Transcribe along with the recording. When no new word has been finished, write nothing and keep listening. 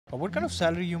What kind of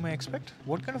salary you may expect?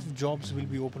 What kind of jobs will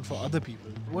be open for other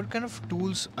people? What kind of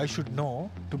tools I should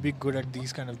know to be good at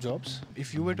these kind of jobs?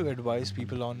 If you were to advise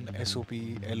people on SOP,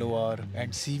 LOR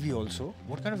and CV also,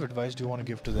 what kind of advice do you want to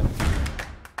give to them?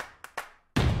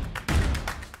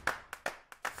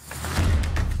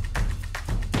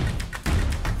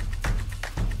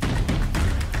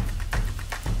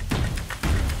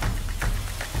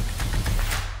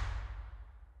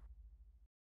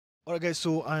 Alright guys,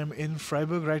 so I'm in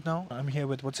Freiberg right now. I'm here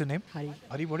with, what's your name? Hari.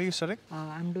 Hari, what are you studying?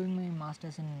 I'm doing my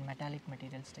master's in metallic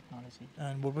materials technology.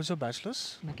 And what was your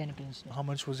bachelor's? Mechanical engineering. How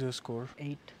much was your score?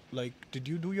 8. Like, did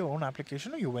you do your own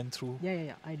application or you went through?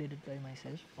 Yeah. I did it by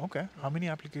myself. Okay. How many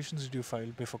applications did you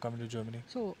file before coming to Germany?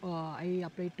 So I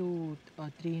applied to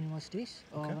 3 universities.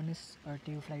 Okay. One is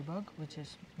TU Freiberg, which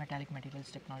is metallic materials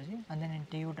technology. And then in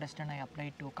TU Dresden, I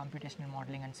applied to computational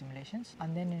modeling and simulations.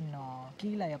 And then in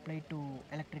Kiel, I applied to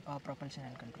electric propulsion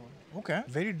and control. Okay.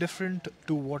 Very different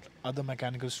to what other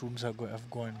mechanical students have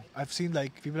gone. I've seen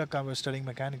like people are studying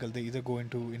mechanical, they either go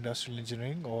into industrial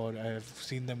engineering or I've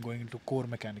seen them going into core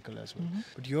mechanical as well.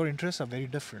 But your interests are very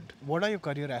different. What are your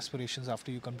career aspirations after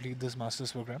you complete this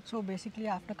master's program? So basically,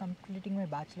 after completing my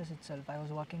bachelor's itself, I was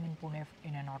working in Pune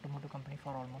in an automotive company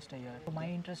for almost a year. So my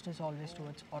interest is always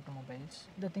towards automobiles.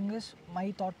 The thing is,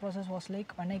 my thought process was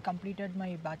like when I completed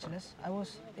my bachelor's, I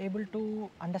was able to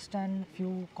understand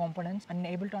few components and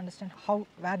able to understand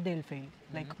where they'll fail.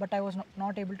 But I was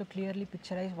not able to clearly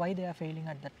picturize why they are failing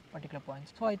at that particular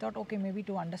point. So I thought, okay, maybe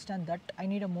to understand that, I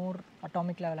need a more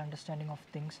atomic level understanding of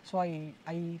things. So I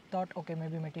thought, okay,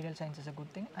 maybe material science is a good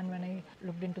thing. And when I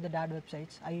looked into the DAD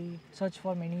websites, I searched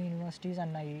for many universities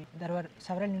and there were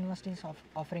several universities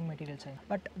offering material science.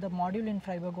 But the module in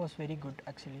Freiberg was very good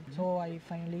actually. So I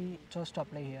finally chose to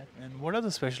apply here. And what are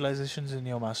the specializations in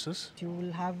your master's? You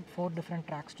will have 4 different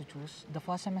tracks to choose. The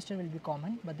first semester will be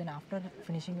common, but then after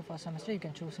finishing the first semester, you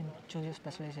can choose your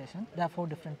specialization. There are 4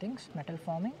 different things: metal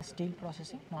forming, steel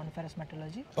processing, non-ferrous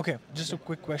metallurgy. Okay, just a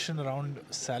quick question around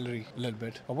salary a little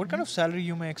bit. What kind of salary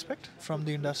you may expect from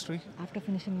the industry? After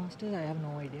finishing masters, I have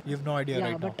no idea. You have no idea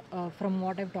right now? Yeah, but from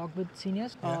what I've talked with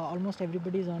seniors, almost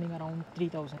everybody is earning around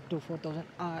 3,000 to 4,000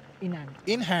 in hand.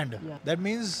 In hand? Yeah. That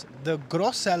means the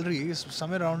gross salary is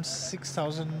somewhere around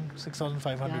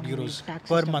 6,500 euros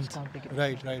per month.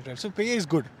 Right. So pay is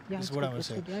good, is what I was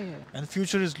saying. Yeah. And the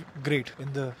future is great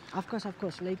in the... Of course.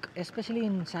 Like especially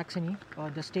in Saxony,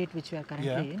 the state which we are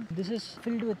currently in, this is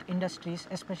filled with industries,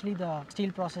 especially the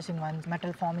steel processing ones,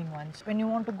 metal forming ones. When you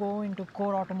want to go into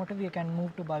core automotive, you can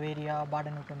move to Bavaria,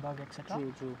 Baden-Württemberg, etc.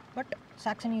 True. But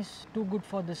Saxony is too good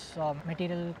for this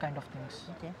material kind of things.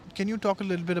 Okay. Can you talk a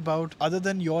little bit about, other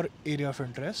than your area of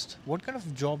interest, what kind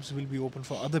of jobs will be open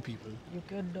for other people? You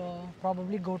could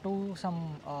probably go to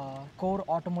some core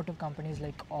automotive companies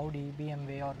like Audi,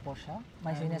 BMW or Porsche.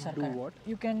 My seniors are what?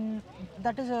 You can,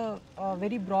 that is a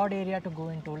very broad area to go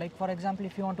into. Like for example,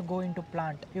 if you want to go into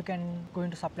plant, you can go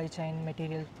into supply chain,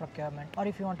 material procurement, or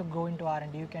if you want to go into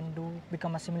R&D, you can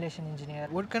become a simulation engineer.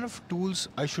 What kind of tools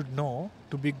I should know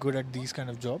to be good at these kind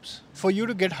of jobs for you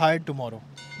to get hired tomorrow?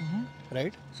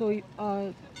 Right? So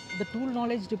the tool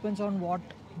knowledge depends on what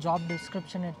job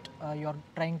description you're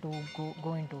trying to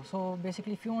go into. So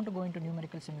basically, if you want to go into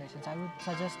numerical simulations, I would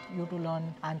suggest you to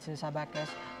learn ANSYS, Abacus.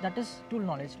 That is tool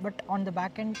knowledge. But on the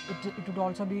back end, it would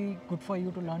also be good for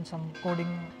you to learn some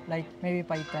coding, like maybe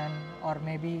Python or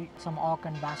maybe some awk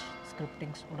and bash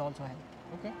scriptings would also help.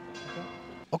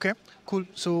 Okay, cool.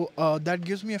 So that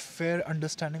gives me a fair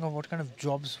understanding of what kind of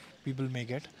jobs people may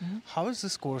get. How is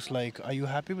this course like? Are you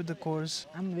happy with the course?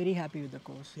 I'm very happy with the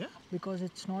course. Yeah? Because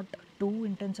it's not too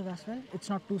intensive as well. It's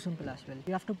not too simple as well.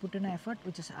 You have to put in an effort,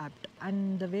 which is apt.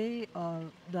 And the way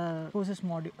the course is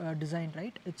designed,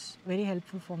 right? It's very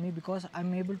helpful for me because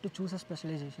I'm able to choose a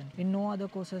specialization. In no other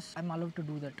courses, I'm allowed to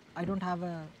do that. I don't have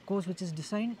a course which is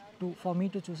designed for me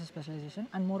to choose a specialization.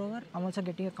 And moreover, I'm also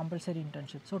getting a compulsory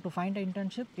internship. So to find an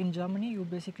internship in Germany, you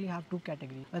basically have 2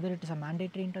 categories. Whether it is a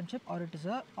mandatory internship or it is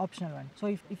a optional one. So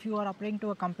if you are applying to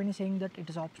a company saying that it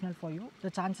is optional for you, the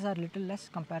chances are little less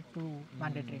compared to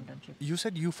mandatory internship. You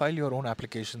said you file your own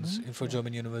applications for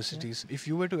German universities. If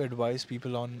you were to advise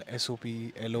people on SOP,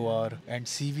 LOR and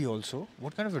CV also,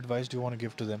 what kind of advice do you want to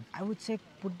give to them? I would say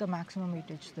put the maximum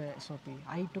weightage to the SOP.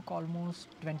 I took almost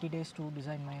 20 days to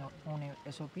design my own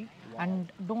SOP.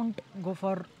 And don't go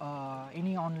for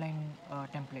any online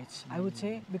templates. I would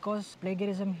say because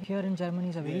plagiarism here in Germany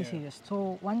is a very serious.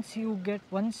 So once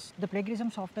the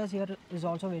plagiarism software here is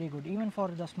also very good. Even for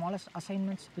the smallest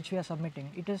assignments which we are submitting,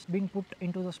 it is being put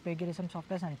into those plagiarism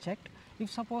softwares and checked.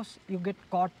 If suppose you get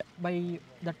caught by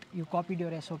that you copied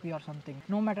your SOP or something,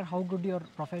 no matter how good your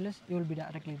profile is, you will be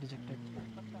directly rejected.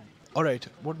 All right,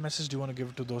 what message do you want to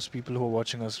give to those people who are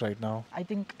watching us right now? I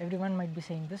think everyone might be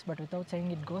saying this, but without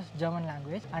saying it goes German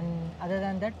language. And other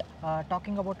than that,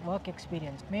 talking about work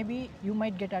experience, maybe you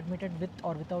might get admitted with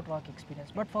or without work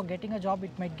experience. But for getting a job,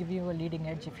 it might give you a leading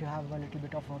edge if you have a little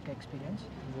bit of work experience.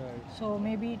 Right. So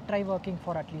maybe try working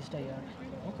for at least a year.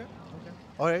 Okay.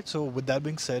 Alright, so with that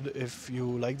being said, if you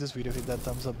like this video, hit that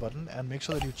thumbs up button and make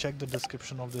sure that you check the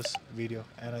description of this video.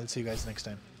 And I'll see you guys next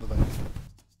time. Bye bye.